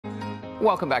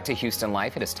Welcome back to Houston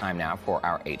Life. It is time now for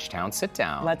our H-Town Sit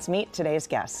Down. Let's meet today's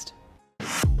guest.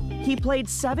 He played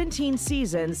 17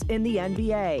 seasons in the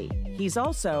NBA. He's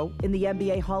also in the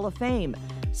NBA Hall of Fame,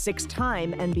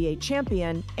 6-time NBA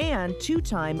champion and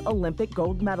 2-time Olympic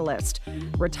gold medalist.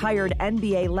 Retired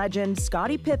NBA legend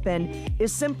Scottie Pippen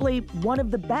is simply one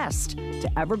of the best to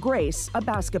ever grace a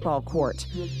basketball court.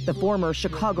 The former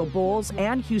Chicago Bulls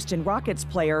and Houston Rockets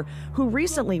player, who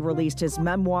recently released his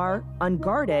memoir,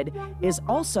 Unguarded, is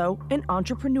also an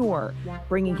entrepreneur,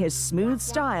 bringing his smooth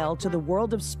style to the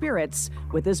world of spirits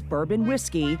with his bourbon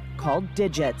whiskey called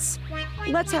Digits.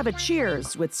 Let's have a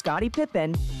cheers with Scottie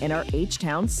Pippen in our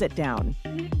H-Town Sit Down.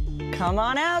 Come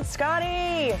on out,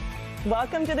 Scottie.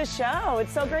 Welcome to the show.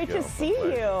 It's so great to see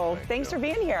you. Thanks for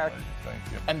being here.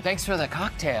 Thank you. And thanks for the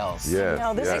cocktails.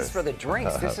 Yes, Thanks for the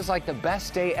drinks. This is like the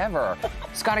best day ever.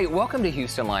 Scottie, welcome to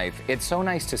Houston Life. It's so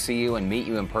nice to see you and meet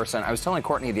you in person. I was telling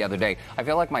Courtney the other day, I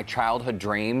feel like my childhood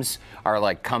dreams are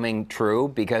like coming true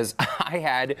because I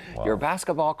had your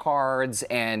basketball cards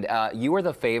and you were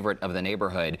the favorite of the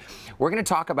neighborhood. We're going to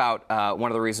talk about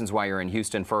one of the reasons why you're in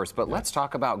Houston first, but let's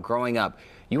talk about growing up.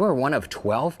 You were one of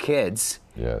 12 kids.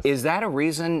 Yes. Is that a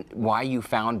reason why you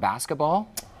found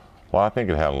basketball? Well, I think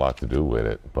it had a lot to do with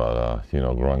it, but you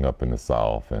know, growing up in the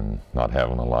South and not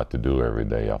having a lot to do every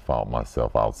day, I found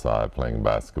myself outside playing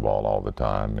basketball all the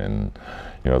time. And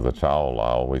you know, as a child,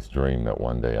 I always dreamed that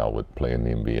one day I would play in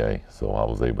the NBA, so I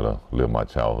was able to live my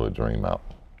childhood dream out.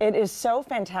 It is so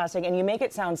fantastic, and you make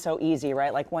it sound so easy,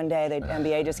 right? Like one day the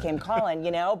NBA just came calling,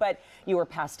 you know, but you were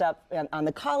passed up on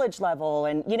the college level,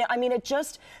 and you know, I mean, it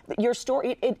just, your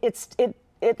story,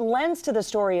 it lends to the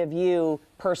story of you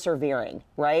persevering,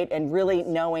 right? And really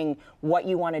knowing what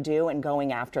you want to do and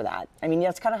going after that. I mean,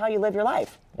 that's kind of how you live your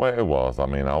life. Well, it was. I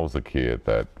mean, I was a kid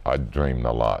that I dreamed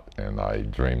a lot, and I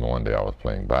dreamed one day I was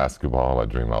playing basketball. I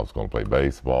dreamed I was going to play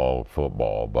baseball,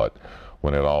 football, but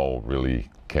when it all really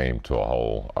came to a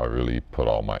whole, I really put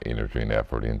all my energy and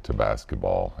effort into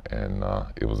basketball, and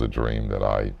it was a dream that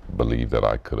I believed that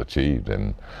I could achieve,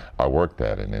 and I worked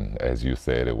at it. And as you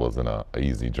said, it wasn't an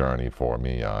easy journey for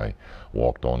me. I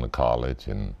walked on to college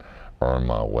and earned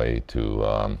my way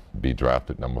to be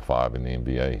drafted number 5 in the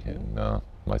NBA in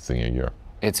my senior year.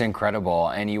 It's incredible.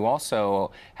 And you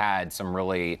also had some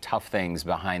really tough things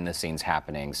behind the scenes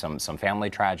happening, some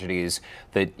family tragedies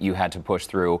that you had to push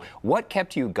through. What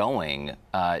kept you going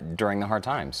during the hard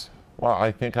times? Well,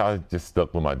 I think I just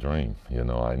stuck with my dream. You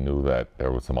know, I knew that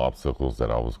there were some obstacles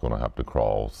that I was going to have to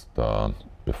cross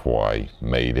before I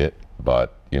made it.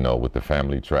 But, you know, with the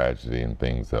family tragedy and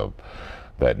things of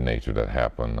that nature that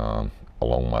happened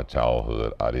along my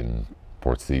childhood, I didn't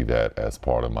foresee that as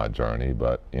part of my journey,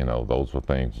 but you know, those were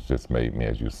things that just made me,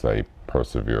 as you say,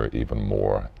 persevere even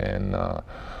more and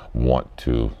want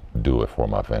to do it for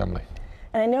my family.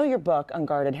 And I know your book,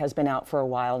 Unguarded, has been out for a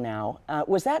while now.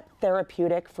 Was that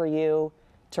therapeutic for you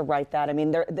to write that? I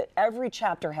mean, every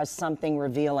chapter has something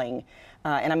revealing.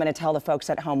 And I'm going to tell the folks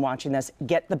at home watching this,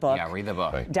 get the book. Yeah, read the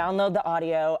book. Download the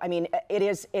audio. I mean, it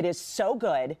is so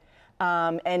good.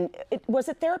 And was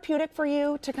it therapeutic for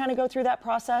you to kind of go through that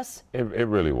process? It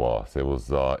really was. It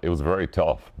was very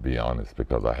tough, to be honest,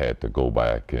 because I had to go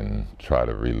back and try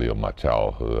to relive my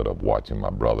childhood of watching my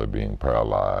brother being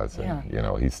paralyzed. And, you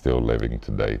know, he's still living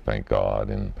today, thank God.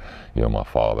 And, you know, my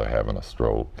father having a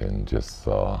stroke and just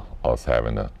us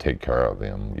having to take care of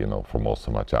them, you know, for most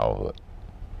of my childhood.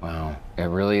 Wow. It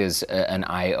really is an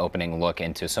eye-opening look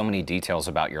into so many details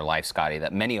about your life, Scottie,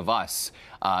 that many of us,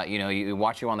 you know, you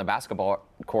watch you on the basketball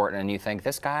court and you think,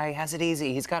 this guy has it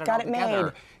easy. He's got it all together.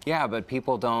 Made. Yeah, but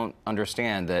people don't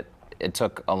understand that it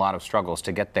took a lot of struggles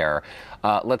to get there.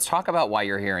 Let's talk about why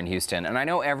you're here in Houston. And I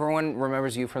know everyone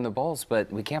remembers you from the Bulls,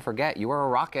 but we can't forget you were a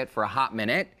Rocket for a hot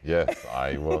minute. Yes,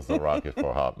 I was a Rocket for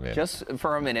a hot minute. Just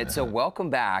for a minute. So welcome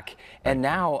back. And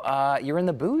now you're in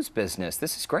the booze business.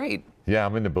 This is great. Yeah,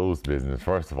 I'm in the booze business.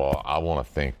 First of all, I want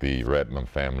to thank the Redmond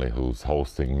family who's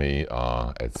hosting me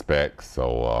at Specs.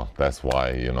 So that's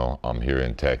why, you know, I'm here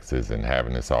in Texas and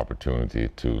having this opportunity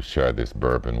to share this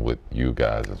bourbon with you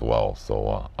guys as well.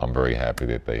 So I'm very happy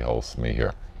that they host me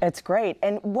here. It's great.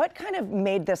 And what kind of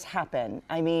made this happen?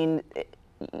 I mean,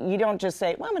 you don't just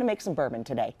say, well, I'm going to make some bourbon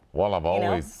today. Well, I've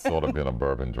always sort of been a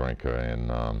bourbon drinker.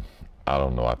 And I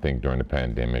don't know, I think during the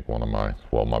pandemic,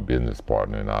 my business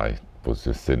partner and I was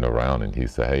just sitting around and he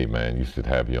said, hey man, you should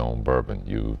have your own bourbon.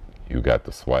 You got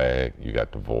the swag, you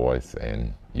got the voice,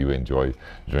 and you enjoy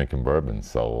drinking bourbon.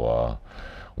 So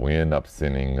we ended up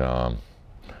sending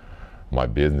my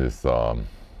business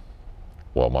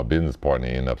partner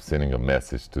ended up sending a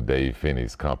message to Dave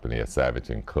Finney's company at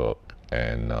Savage & Cook,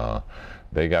 and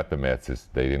they got the message.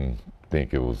 They didn't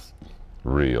think it was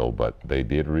real, but they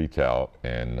did reach out,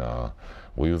 and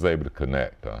we was able to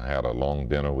connect. I had a long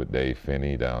dinner with Dave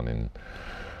Finney down in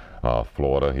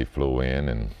Florida. He flew in,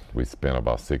 and we spent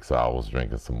about 6 hours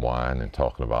drinking some wine and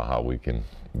talking about how we can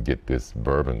get this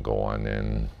bourbon going.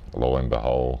 And lo and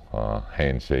behold,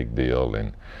 handshake deal,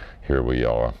 and here we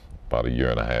are about 1.5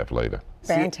 years later.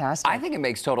 Fantastic. See, I think it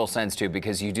makes total sense, too,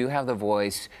 because you do have the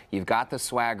voice, you've got the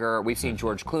swagger. We've seen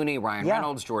George Clooney, Ryan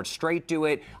Reynolds, George Strait do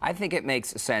it. I think it makes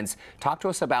sense. Talk to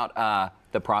us about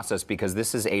the process, because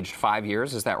this is aged 5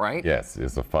 years, is that right? Yes,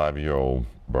 it's a 5-year-old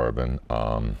bourbon.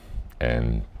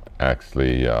 And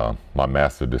actually, my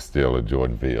master distiller,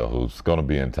 Jordan Veal, who's going to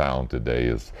be in town today,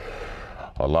 is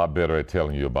a lot better at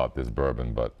telling you about this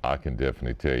bourbon, but I can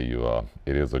definitely tell you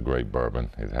it is a great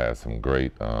bourbon. It has some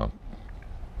great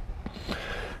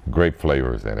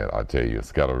flavors in it, I tell you.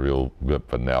 It's got a real good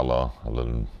vanilla, a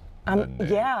little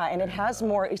yeah, and it has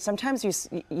more. Sometimes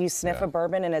you sniff a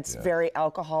bourbon and it's very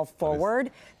alcohol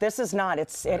forward. This is not.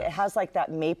 It has like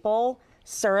that maple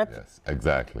syrup. Yes,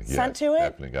 exactly. Scent to it.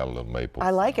 Definitely got a little maple.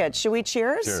 I like it. Should we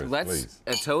cheers? Cheers, Let's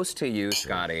toast to you,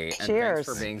 Scottie. And cheers.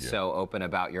 Thanks for being so open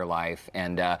about your life.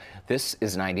 And this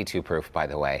is 92 proof, by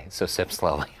the way, so sip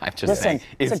slowly. I'm just saying.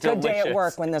 It's a good delicious. day at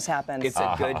work when this happens. It's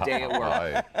a good day at work.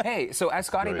 Right. Hey, so as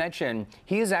Scottie mentioned,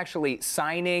 he is actually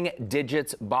signing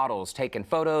Digits bottles, taking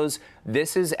photos.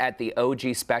 This is at the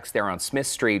OG Specs there on Smith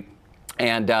Street.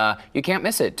 And you can't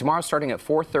miss it. Tomorrow starting at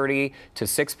 4:30 to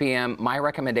 6 p.m. My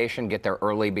recommendation, get there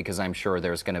early, because I'm sure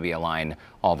there's going to be a line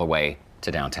all the way to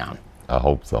downtown. I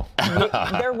hope so.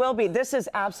 There will be. This is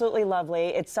absolutely lovely.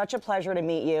 It's such a pleasure to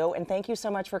meet you, and thank you so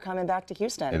much for coming back to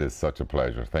Houston. It is such a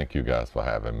pleasure. Thank you guys for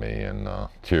having me, and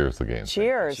cheers again.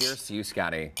 Cheers. Cheers to you,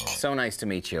 Scottie. So nice to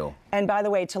meet you. And by the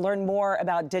way, to learn more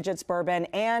about Digits Bourbon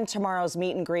and tomorrow's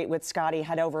meet and greet with Scottie,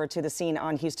 head over to the Scene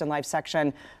on Houston Life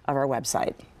section of our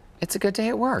website. It's a good day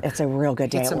at work. It's a real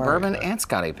good day at work. It's a bourbon and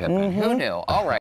Scottie Pippen. Who knew? All right.